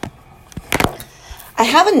I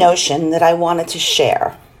have a notion that I wanted to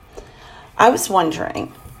share. I was wondering,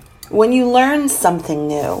 when you learn something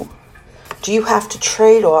new, do you have to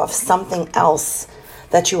trade off something else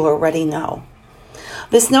that you already know?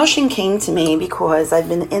 This notion came to me because I've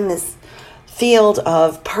been in this field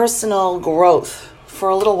of personal growth for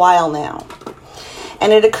a little while now.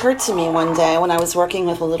 And it occurred to me one day when I was working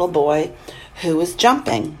with a little boy who was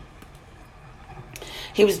jumping.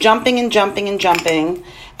 He was jumping and jumping and jumping,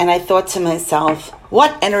 and I thought to myself,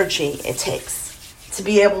 what energy it takes to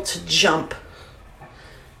be able to jump.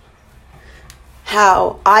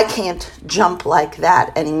 How I can't jump like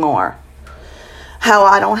that anymore. How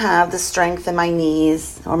I don't have the strength in my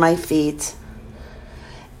knees or my feet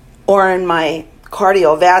or in my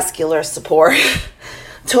cardiovascular support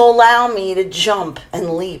to allow me to jump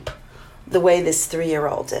and leap the way this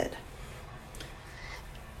 3-year-old did.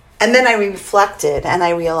 And then I reflected and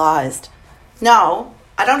I realized, no,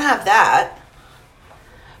 I don't have that,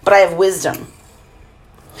 but I have wisdom.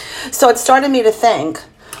 So it started me to think,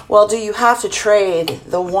 well, do you have to trade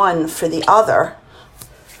the one for the other?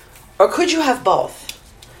 Or could you have both?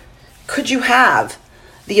 Could you have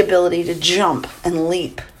the ability to jump and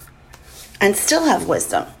leap and still have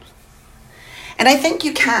wisdom? And I think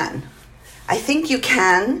you can. I think you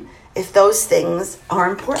can if those things are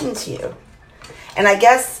important to you. And I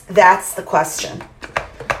guess that's the question.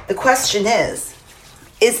 The question is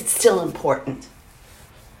it still important?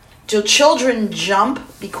 Do children jump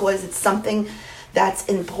because it's something that's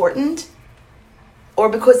important or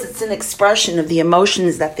because it's an expression of the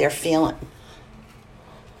emotions that they're feeling?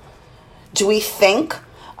 Do we think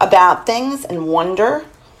about things and wonder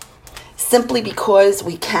simply because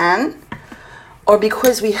we can or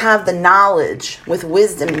because we have the knowledge with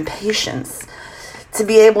wisdom and patience to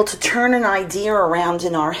be able to turn an idea around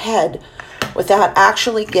in our head without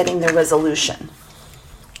actually getting the resolution?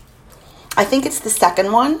 I think it's the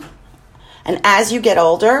second one. And as you get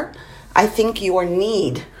older, I think your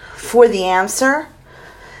need for the answer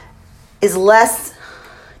is less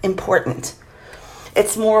important.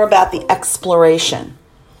 It's more about the exploration.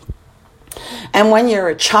 And when you're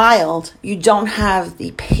a child, you don't have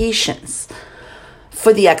the patience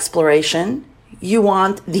for the exploration. You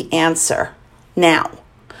want the answer now.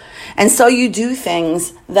 And so you do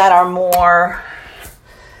things that are more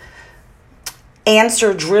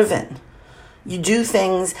answer driven. You do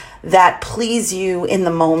things that please you in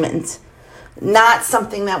the moment, not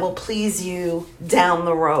something that will please you down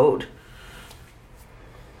the road.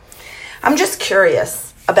 I'm just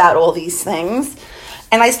curious about all these things,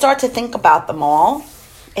 and I start to think about them all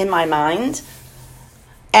in my mind,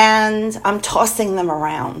 and I'm tossing them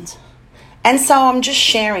around. And so I'm just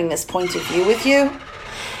sharing this point of view with you,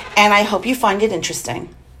 and I hope you find it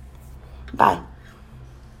interesting. Bye.